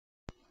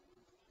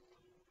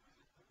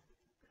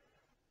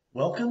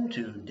Welcome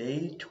to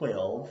day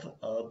 12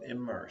 of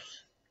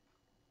Immerse.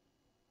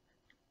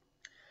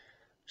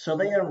 So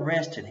they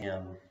arrested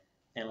him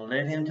and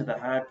led him to the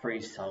high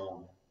priest's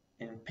home,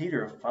 and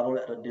Peter followed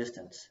at a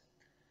distance.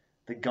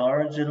 The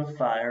guards lit a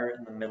fire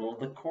in the middle of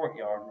the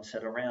courtyard and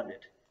sat around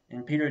it,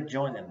 and Peter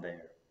joined them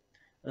there.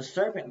 A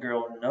servant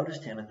girl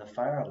noticed him in the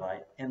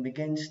firelight and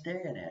began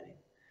staring at him.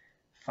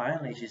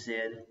 Finally, she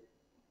said,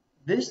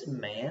 "This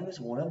man is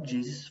one of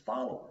Jesus'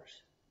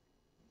 followers."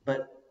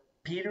 But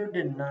Peter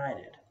denied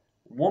it.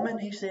 "Woman,"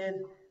 he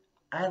said,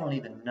 "I don't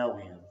even know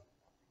him."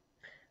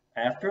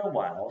 After a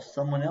while,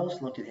 someone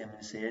else looked at him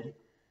and said,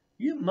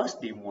 "You must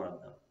be one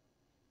of them."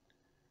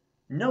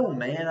 "No,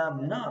 man,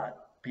 I'm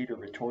not," Peter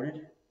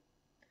retorted.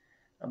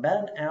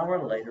 About an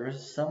hour later,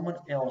 someone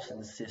else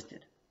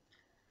insisted,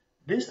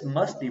 "This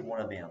must be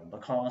one of them,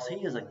 because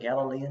he is a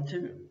Galilean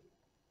too."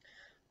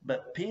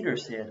 But Peter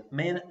said,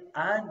 "Man,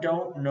 I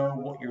don't know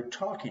what you're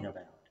talking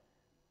about."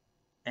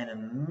 And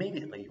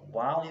immediately,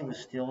 while he was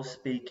still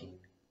speaking,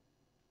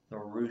 the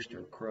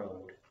rooster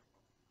crowed.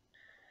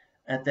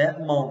 At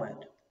that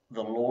moment,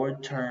 the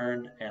Lord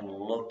turned and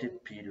looked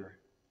at Peter.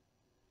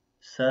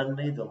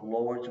 Suddenly, the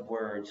Lord's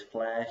words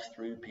flashed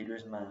through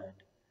Peter's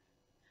mind.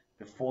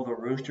 "Before the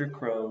rooster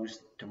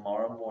crows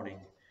tomorrow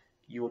morning,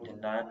 you will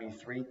deny me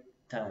 3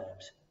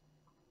 times."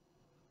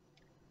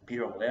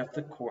 Peter left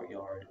the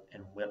courtyard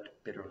and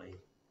wept bitterly.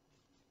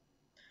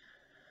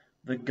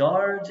 The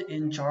guards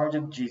in charge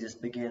of Jesus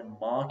began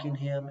mocking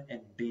him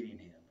and beating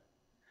him.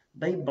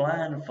 They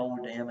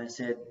blindfolded him and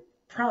said,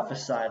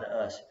 "Prophesy to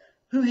us.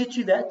 Who hit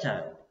you that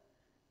time?"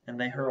 And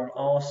they hurled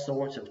all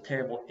sorts of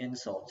terrible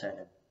insults at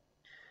him.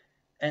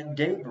 At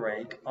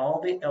daybreak, all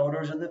the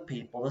elders of the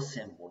people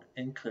assembled,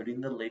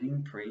 including the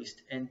leading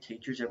priests and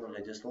teachers of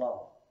religious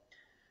law.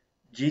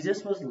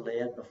 Jesus was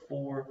led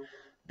before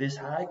this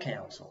high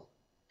council,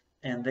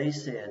 and they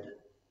said,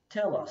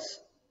 "Tell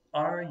us,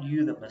 are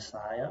you the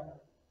Messiah?"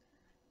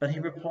 But he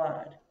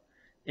replied,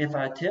 "If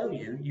I tell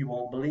you, you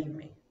won't believe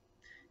me.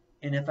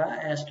 And if I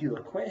ask you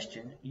a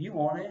question, you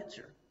won't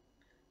answer.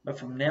 But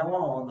from now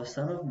on, the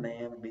Son of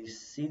Man will be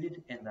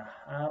seated in the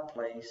high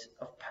place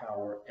of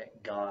power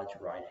at God's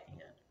right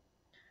hand."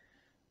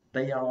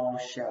 They all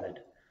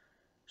shouted,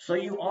 "So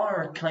you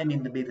are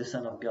claiming to be the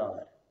Son of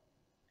God?"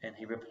 And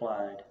he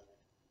replied,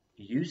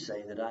 "You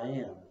say that I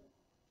am."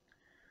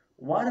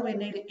 "Why do we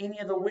need any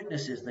other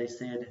witnesses?" they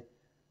said.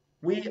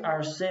 "We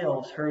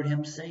ourselves heard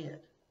him say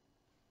it."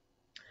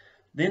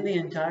 Then the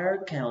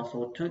entire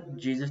council took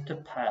Jesus to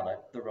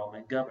Pilate, the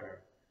Roman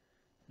governor.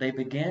 They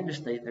began to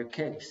state their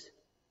case.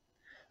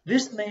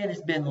 "This man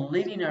has been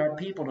leading our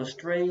people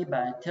astray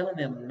by telling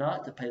them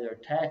not to pay their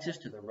taxes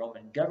to the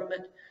Roman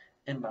government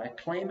and by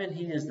claiming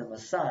he is the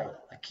Messiah,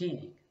 a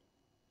king."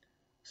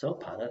 So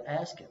Pilate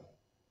asked him,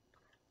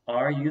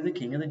 "Are you the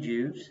king of the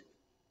Jews?"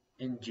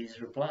 And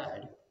Jesus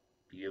replied,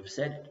 "You have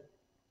said it."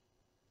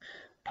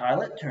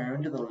 Pilate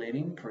turned to the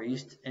leading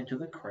priests and to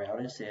the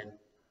crowd and said,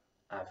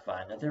 "I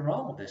find nothing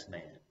wrong with this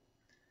man."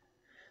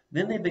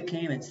 Then they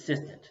became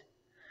insistent.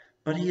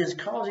 "But he is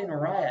causing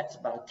riots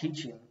by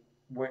teaching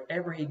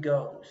wherever he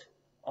goes,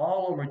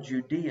 all over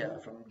Judea,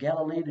 from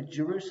Galilee to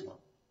Jerusalem."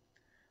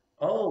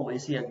 "Oh,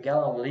 is he a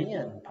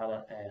Galilean?"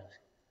 Pilate asked.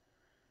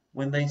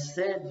 When they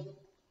said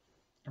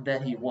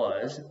that he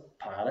was,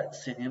 Pilate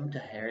sent him to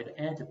Herod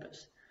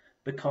Antipas,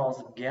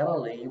 because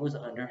Galilee was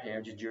under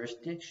Herod's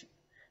jurisdiction,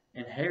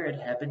 and Herod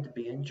happened to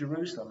be in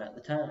Jerusalem at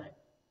the time.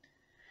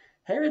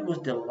 Herod was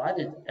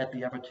delighted at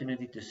the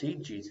opportunity to see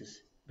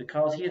Jesus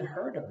because he had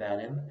heard about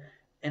him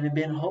and had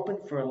been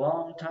hoping for a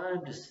long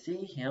time to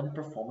see him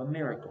perform a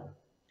miracle.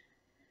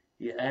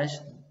 He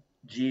asked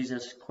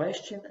Jesus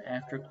question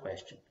after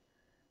question,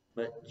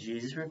 but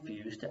Jesus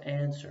refused to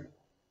answer.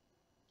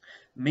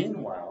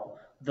 Meanwhile,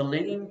 the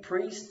leading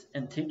priests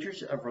and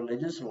teachers of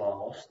religious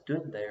law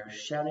stood there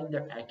shouting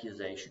their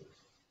accusations.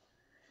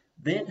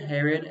 Then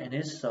Herod and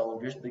his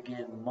soldiers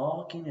began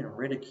mocking and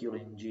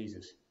ridiculing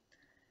Jesus.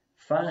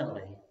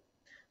 Finally,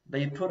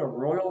 they put a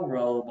royal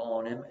robe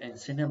on him and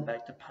sent him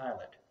back to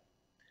Pilate.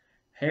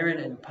 Herod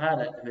and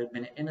Pilate, who had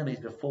been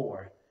enemies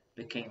before,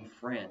 became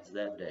friends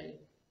that day.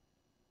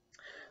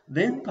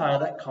 Then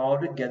Pilate called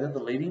together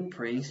the leading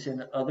priests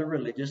and other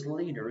religious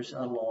leaders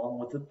along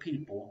with the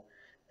people,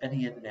 and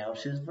he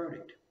announced his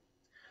verdict.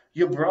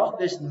 "You brought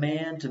this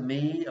man to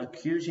me,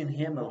 accusing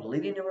him of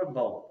leading a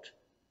revolt.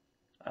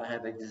 I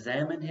have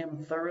examined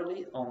him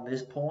thoroughly on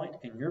this point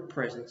in your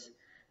presence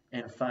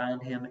and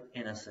find him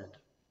innocent."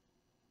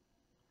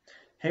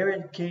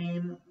 Herod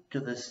came to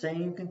the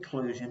same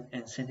conclusion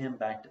and sent him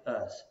back to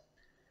us.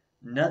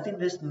 "Nothing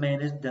this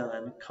man has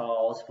done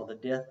calls for the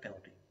death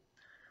penalty.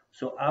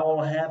 So I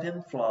will have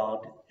him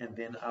flogged, and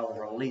then I will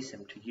release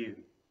him to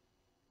you."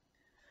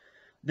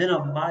 Then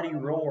a mighty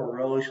roar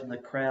rose from the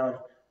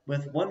crowd.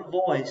 With one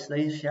voice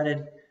they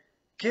shouted,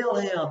 "Kill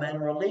him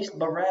and release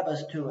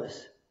Barabbas to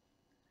us."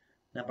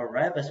 Now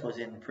Barabbas was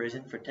in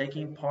prison for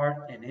taking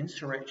part in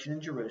insurrection in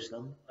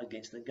Jerusalem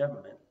against the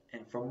government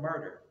and for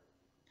murder.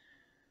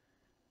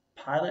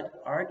 Pilate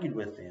argued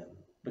with them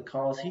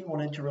because he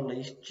wanted to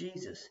release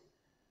Jesus.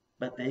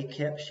 But they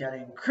kept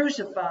shouting,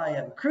 "Crucify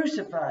him!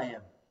 Crucify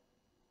him!"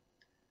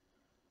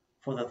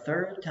 For the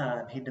third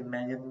time he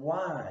demanded,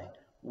 "Why?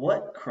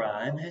 What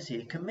crime has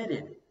he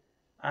committed?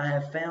 I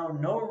have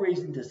found no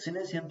reason to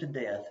sentence him to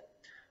death,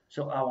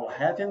 so I will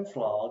have him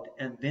flogged,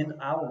 and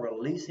then I will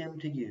release him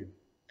to you."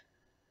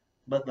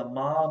 But the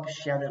mob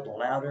shouted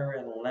louder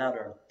and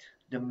louder,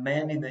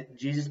 demanding that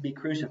Jesus be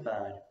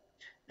crucified,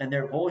 and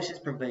their voices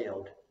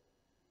prevailed.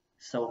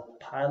 So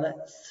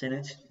Pilate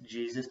sentenced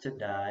Jesus to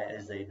die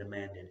as they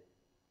demanded.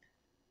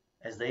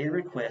 As they had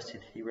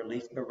requested, he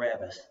released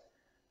Barabbas,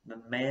 the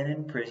man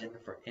in prison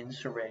for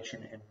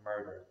insurrection and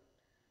murder.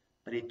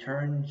 But he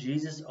turned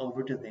Jesus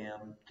over to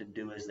them to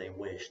do as they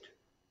wished.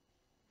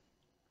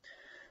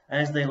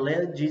 As they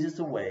led Jesus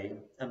away,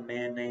 a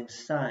man named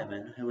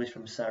Simon, who was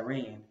from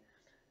Cyrene,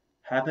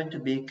 happened to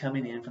be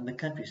coming in from the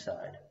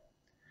countryside.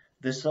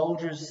 The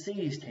soldiers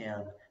seized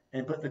him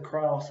and put the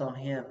cross on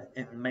him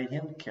and made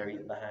him carry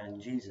it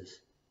behind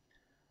Jesus.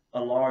 A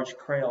large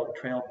crowd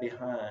trailed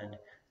behind,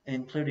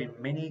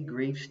 including many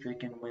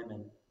grief-stricken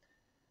women.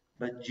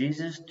 But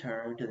Jesus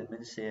turned to them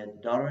and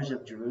said, "Daughters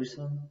of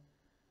Jerusalem,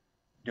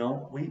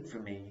 don't weep for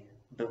me,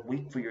 but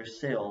weep for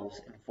yourselves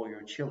and for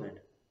your children.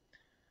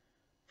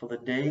 For the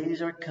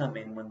days are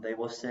coming when they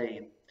will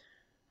say,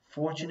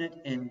 'Fortunate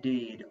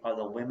indeed are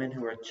the women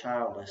who are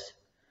childless,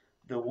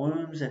 the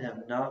wombs that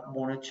have not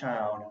borne a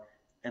child,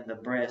 and the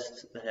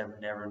breasts that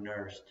have never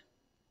nursed.'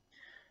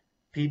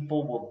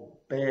 People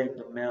will beg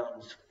the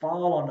mountains,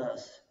 'Fall on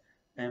us,'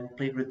 and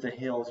plead with the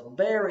hills,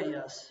 'Bury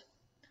us.'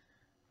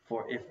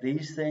 For if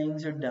these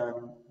things are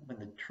done when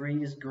the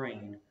tree is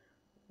green,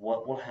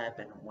 what will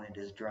happen when it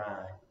is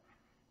dry?"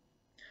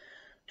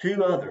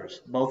 Two others,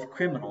 both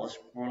criminals,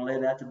 were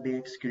led out to be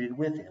executed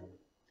with him.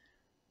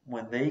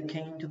 When they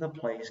came to the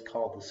place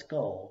called the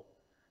Skull,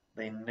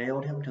 they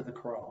nailed him to the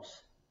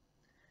cross.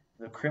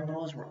 The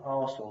criminals were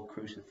also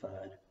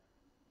crucified,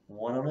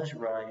 one on his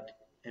right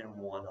and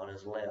one on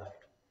his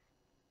left.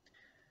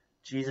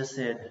 Jesus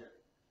said,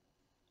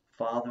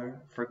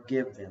 "Father,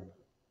 forgive them,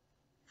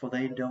 for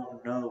they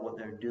don't know what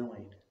they're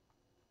doing."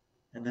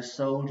 And the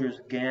soldiers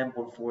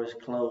gambled for his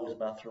clothes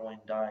by throwing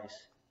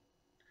dice.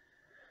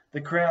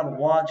 The crowd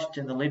watched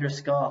and the leaders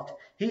scoffed.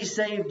 "He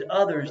saved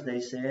others,"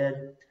 they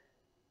said.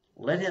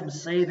 "Let him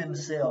save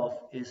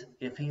himself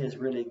if he is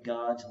really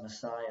God's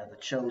Messiah, the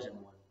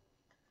chosen one."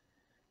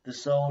 The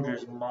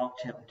soldiers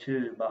mocked him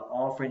too by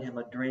offering him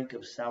a drink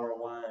of sour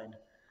wine.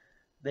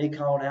 They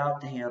called out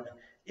to him,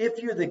 "If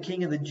you're the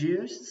king of the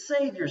Jews,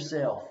 save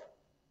yourself."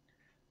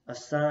 A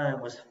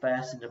sign was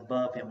fastened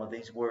above him with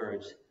these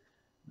words,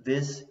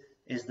 "This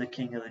is the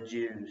King of the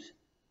Jews."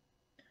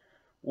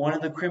 One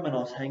of the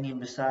criminals hanging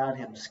beside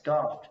him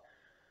scoffed,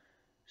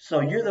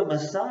 "So you're the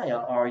Messiah,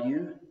 are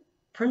you?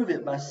 Prove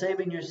it by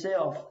saving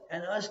yourself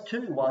and us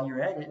too while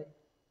you're at it."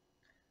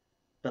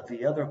 But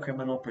the other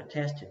criminal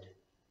protested,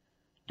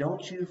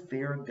 "Don't you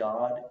fear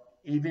God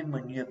even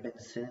when you have been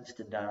sentenced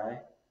to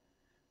die?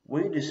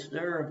 We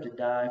deserve to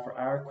die for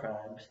our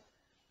crimes,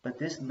 but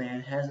this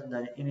man hasn't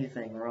done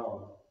anything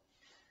wrong."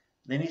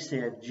 Then he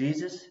said,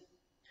 "Jesus,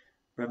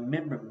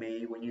 remember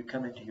me when you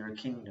come into your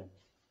kingdom."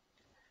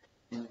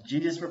 And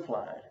Jesus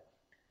replied,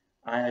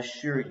 "I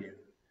assure you,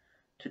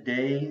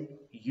 today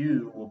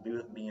you will be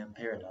with me in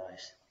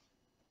paradise."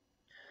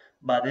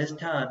 By this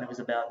time it was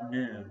about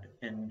noon,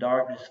 and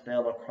darkness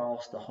fell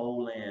across the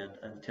whole land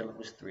until it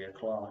was 3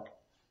 o'clock.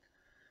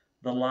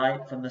 The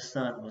light from the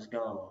sun was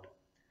gone,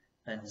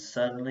 and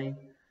suddenly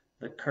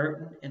the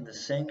curtain in the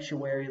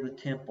sanctuary of the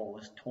temple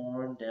was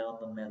torn down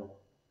the middle.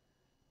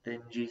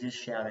 Then Jesus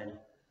shouted,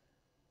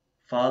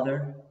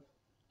 "Father,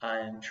 I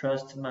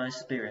entrust my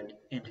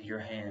spirit into your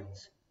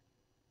hands."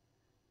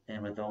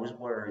 And with those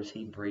words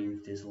he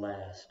breathed his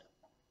last.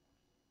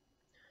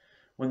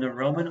 When the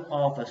Roman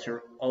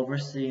officer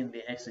overseeing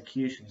the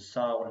execution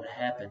saw what had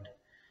happened,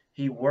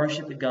 he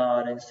worshipped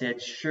God and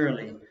said,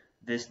 "Surely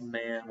this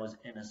man was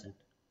innocent."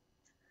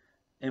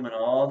 And when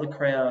all the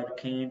crowd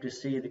came to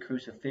see the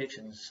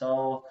crucifixion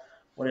saw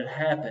what had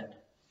happened,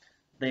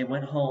 they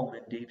went home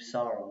in deep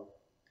sorrow.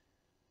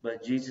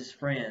 But Jesus'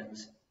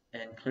 friends,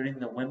 including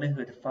the women who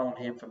had followed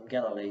him from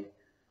Galilee,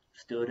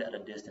 stood at a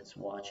distance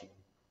watching.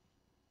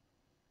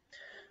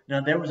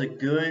 Now there was a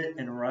good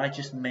and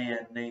righteous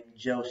man named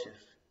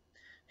Joseph.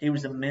 He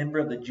was a member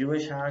of the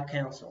Jewish High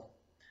Council,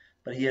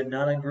 but he had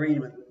not agreed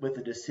with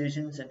the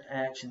decisions and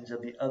actions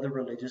of the other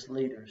religious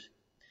leaders.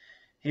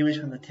 He was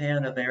from the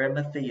town of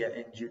Arimathea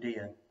in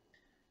Judea,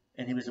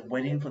 and he was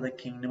waiting for the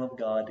kingdom of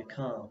God to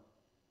come.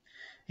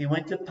 He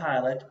went to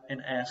Pilate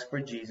and asked for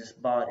Jesus'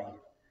 body.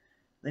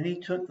 Then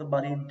he took the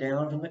body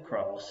down from the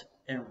cross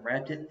and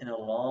wrapped it in a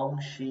long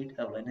sheet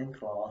of linen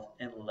cloth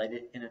and laid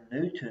it in a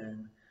new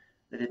tomb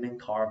that had been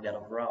carved out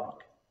of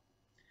rock.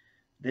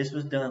 This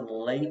was done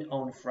late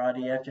on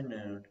Friday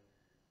afternoon,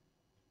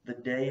 the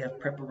day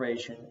of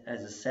preparation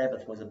as the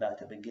Sabbath was about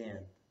to begin.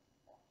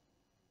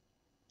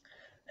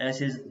 As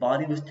his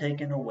body was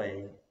taken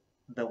away,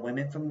 the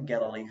women from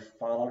Galilee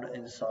followed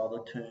and saw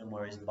the tomb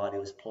where his body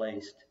was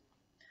placed.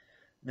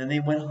 Then they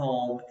went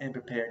home and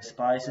prepared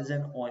spices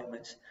and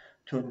ointments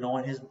to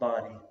anoint his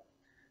body.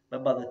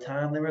 But by the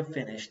time they were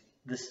finished,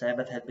 the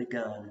Sabbath had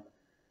begun,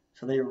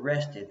 so they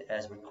rested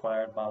as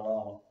required by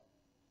law.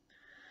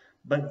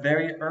 But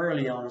very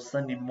early on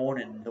Sunday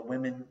morning, the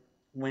women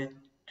went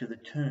to the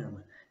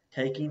tomb,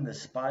 taking the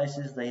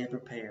spices they had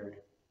prepared.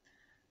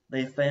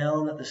 They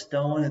found that the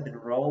stone had been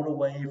rolled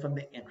away from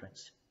the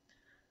entrance.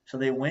 So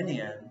they went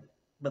in,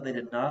 but they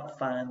did not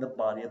find the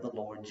body of the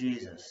Lord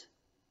Jesus.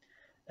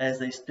 As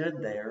they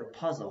stood there,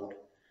 puzzled,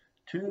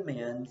 two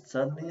men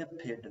suddenly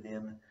appeared to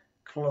them,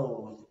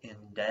 clothed in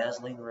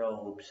dazzling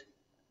robes.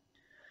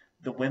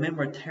 The women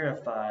were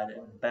terrified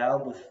and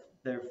bowed with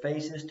their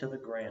faces to the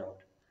ground.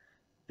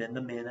 Then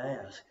the men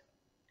asked,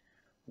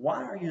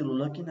 "Why are you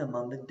looking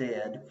among the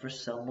dead for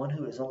someone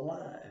who is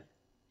alive?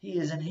 He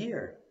isn't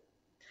here.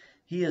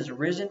 He has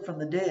risen from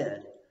the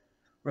dead.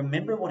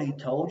 Remember what he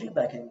told you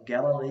back in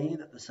Galilee,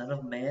 that the Son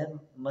of Man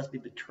must be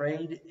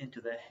betrayed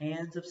into the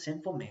hands of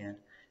sinful men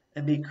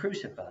and be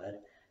crucified,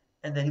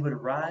 and that he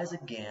would rise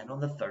again on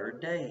the third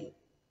day."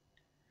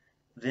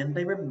 Then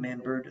they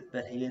remembered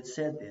that he had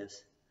said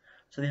this.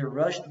 So they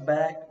rushed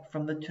back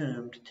from the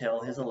tomb to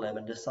tell his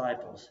 11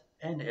 disciples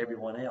and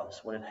everyone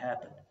else what had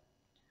happened.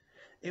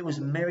 It was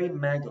Mary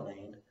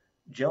Magdalene,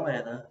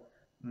 Joanna,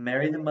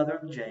 Mary the mother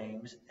of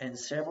James, and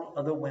several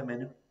other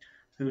women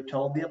who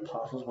told the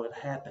apostles what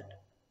had happened.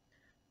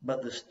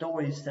 But the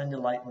story sounded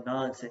like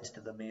nonsense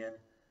to the men,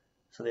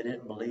 so they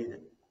didn't believe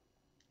it.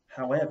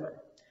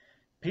 However,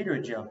 Peter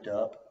jumped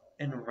up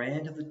and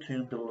ran to the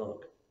tomb to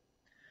look.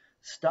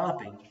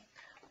 Stopping,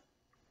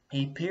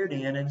 he peered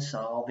in and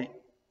saw the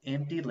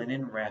empty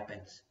linen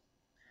wrappings.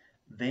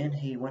 Then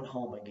he went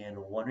home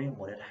again, wondering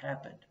what had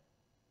happened.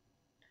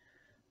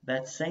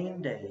 That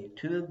same day,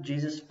 2 of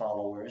Jesus'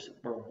 followers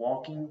were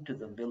walking to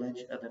the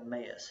village of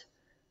Immerse,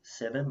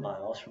 7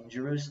 miles from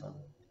Jerusalem.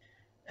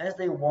 As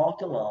they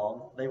walked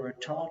along, they were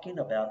talking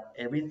about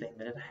everything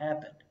that had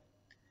happened.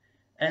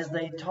 As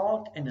they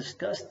talked and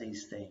discussed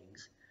these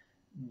things,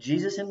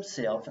 Jesus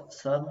himself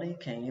suddenly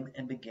came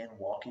and began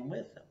walking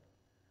with them.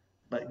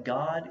 But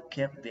God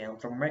kept them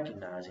from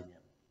recognizing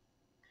him.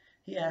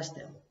 He asked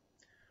them,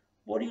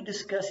 "What are you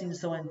discussing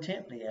so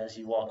intently as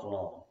you walk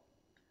along?"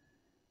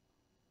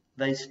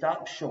 They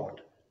stopped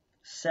short,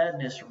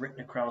 sadness written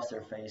across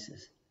their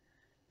faces.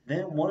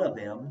 Then one of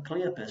them,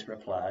 Cleopas,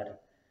 replied,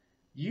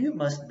 "You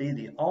must be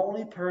the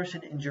only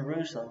person in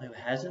Jerusalem who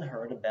hasn't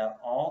heard about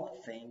all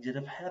the things that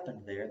have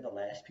happened there in the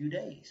last few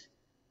days."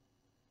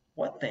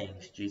 "What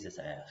things?" Jesus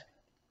asked.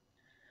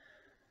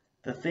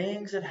 "The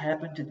things that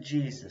happened to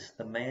Jesus,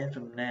 the man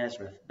from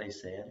Nazareth," they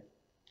said.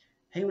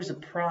 "He was a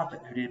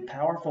prophet who did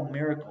powerful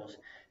miracles,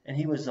 and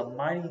he was a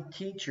mighty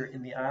teacher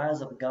in the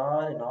eyes of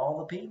God and all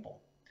the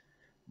people.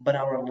 But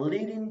our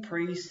leading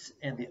priests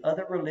and the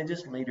other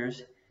religious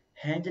leaders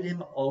handed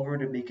him over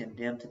to be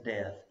condemned to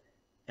death,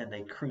 and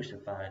they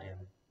crucified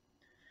him.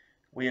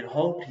 We had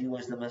hoped he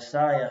was the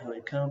Messiah who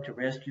had come to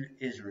rescue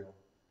Israel.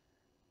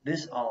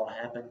 This all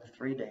happened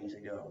 3 days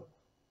ago."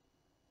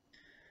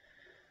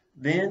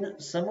 Then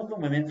some of the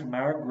women from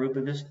our group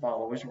of his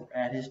followers were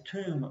at his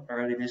tomb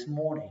early this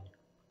morning,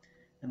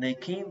 and they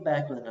came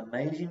back with an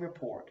amazing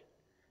report.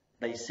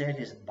 They said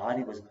his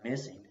body was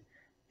missing,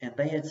 and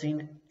they had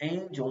seen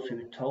angels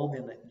who told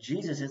them that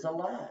Jesus is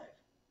alive.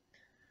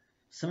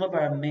 Some of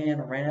our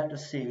men ran out to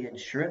see, and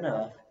sure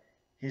enough,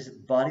 his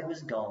body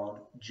was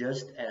gone,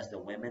 just as the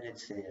women had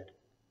said.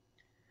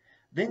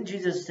 Then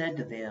Jesus said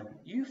to them,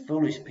 "You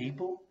foolish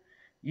people,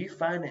 you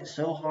find it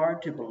so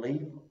hard to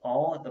believe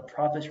all that the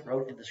prophets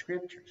wrote in the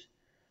scriptures.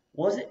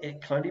 Wasn't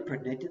it clearly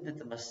predicted that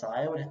the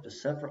Messiah would have to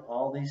suffer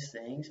all these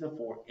things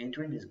before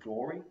entering his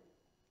glory?"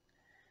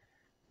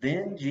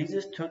 Then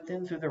Jesus took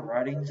them through the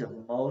writings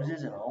of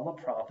Moses and all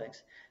the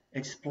prophets,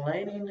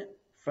 explaining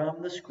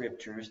from the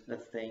scriptures the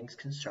things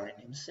concerning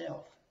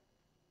himself.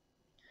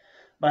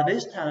 By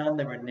this time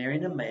they were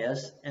nearing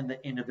Emmaus and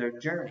the end of their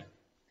journey.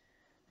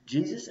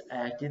 Jesus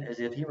acted as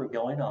if he were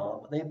going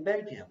on, but they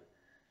begged him,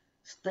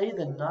 "Stay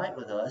the night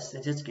with us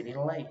since it's getting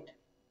late."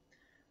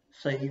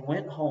 So he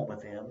went home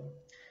with them,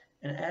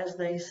 and as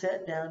they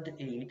sat down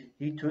to eat,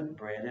 he took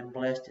bread and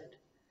blessed it.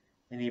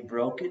 Then he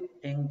broke it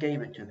and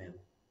gave it to them.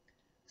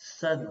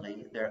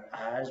 Suddenly their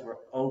eyes were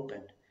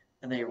opened,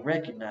 and they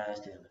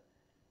recognized him,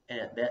 and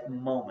at that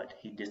moment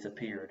he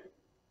disappeared.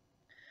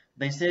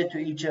 They said to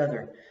each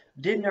other,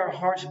 "Didn't our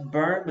hearts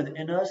burn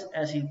within us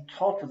as he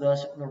talked with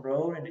us on the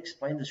road and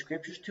explained the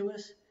scriptures to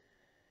us?"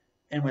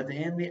 And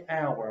within the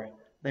hour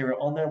they were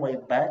on their way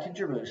back to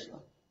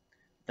Jerusalem.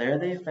 There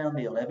they found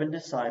the 11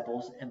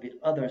 disciples and the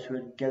others who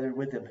had gathered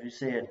with them, who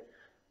said,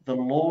 "The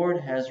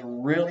Lord has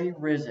really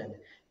risen.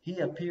 He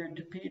appeared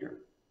to Peter."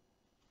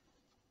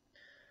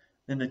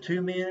 Then the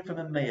 2 men from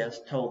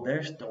Emmaus told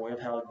their story of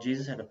how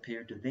Jesus had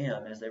appeared to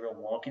them as they were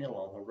walking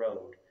along the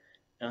road,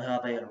 and how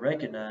they had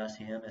recognized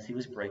him as he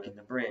was breaking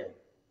the bread.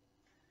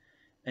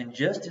 And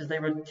just as they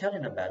were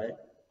telling about it,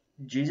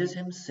 Jesus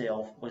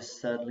himself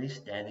was suddenly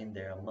standing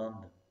there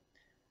among them.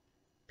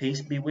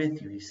 "Peace be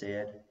with you," he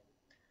said.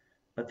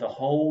 But the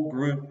whole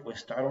group was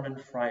startled and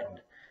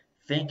frightened,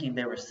 thinking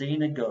they were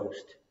seeing a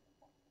ghost.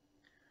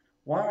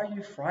 "Why are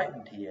you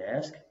frightened?" he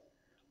asked.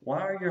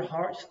 "Why are your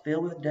hearts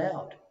filled with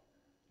doubt?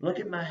 Look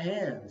at my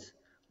hands.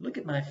 Look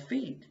at my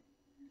feet.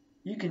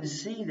 You can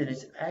see that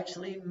it's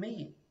actually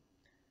me.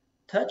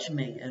 Touch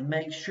me and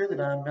make sure that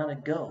I'm not a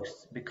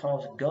ghost,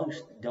 because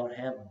ghosts don't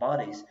have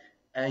bodies,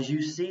 as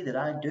you see that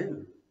I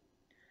do."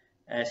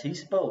 As he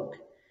spoke,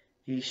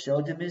 he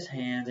showed them his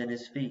hands and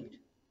his feet.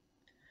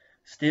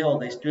 Still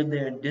they stood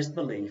there in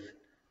disbelief,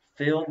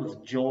 filled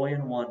with joy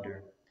and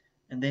wonder.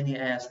 And then he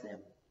asked them,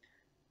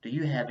 "Do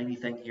you have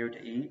anything here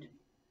to eat?"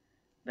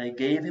 They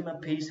gave him a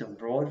piece of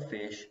broiled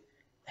fish,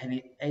 and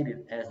he ate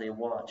it as they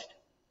watched.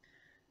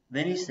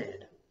 Then he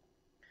said,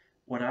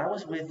 "When I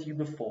was with you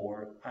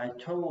before, I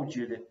told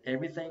you that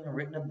everything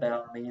written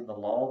about me in the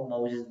law of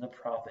Moses and the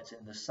prophets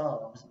and the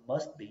Psalms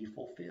must be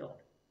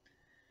fulfilled."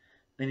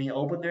 Then he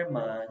opened their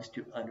minds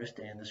to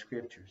understand the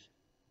scriptures.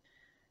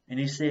 And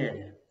he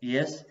said,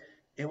 "Yes,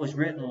 it was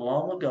written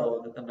long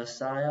ago that the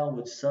Messiah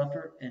would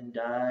suffer and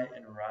die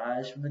and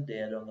rise from the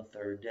dead on the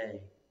third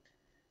day.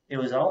 It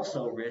was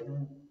also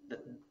written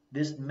that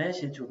this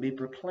message would be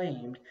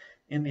proclaimed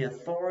in the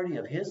authority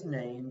of his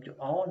name to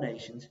all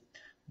nations,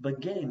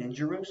 beginning in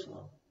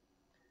Jerusalem.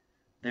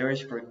 There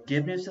is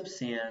forgiveness of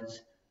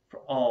sins for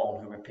all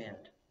who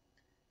repent.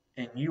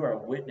 And you are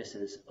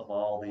witnesses of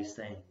all these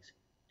things.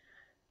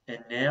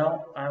 And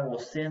now I will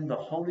send the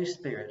Holy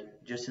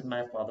Spirit, just as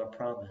my Father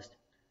promised.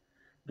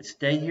 But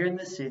stay here in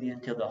the city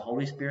until the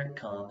Holy Spirit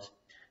comes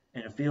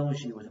and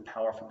fills you with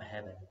power from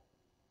heaven."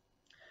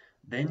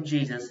 Then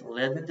Jesus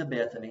led them to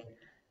Bethany,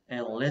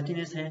 and lifting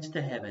his hands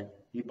to heaven,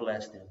 he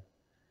blessed them.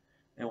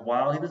 And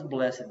while he was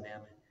blessing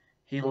them,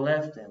 he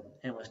left them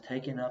and was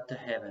taken up to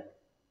heaven.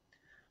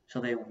 So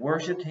they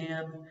worshipped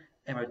him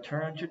and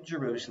returned to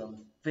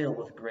Jerusalem filled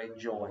with great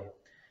joy.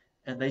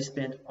 And they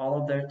spent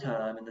all of their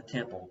time in the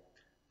temple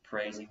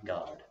praising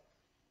God.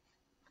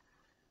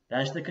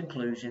 That's the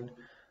conclusion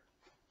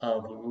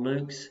of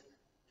Luke's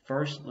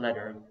first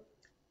letter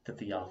to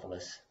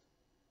Theophilus.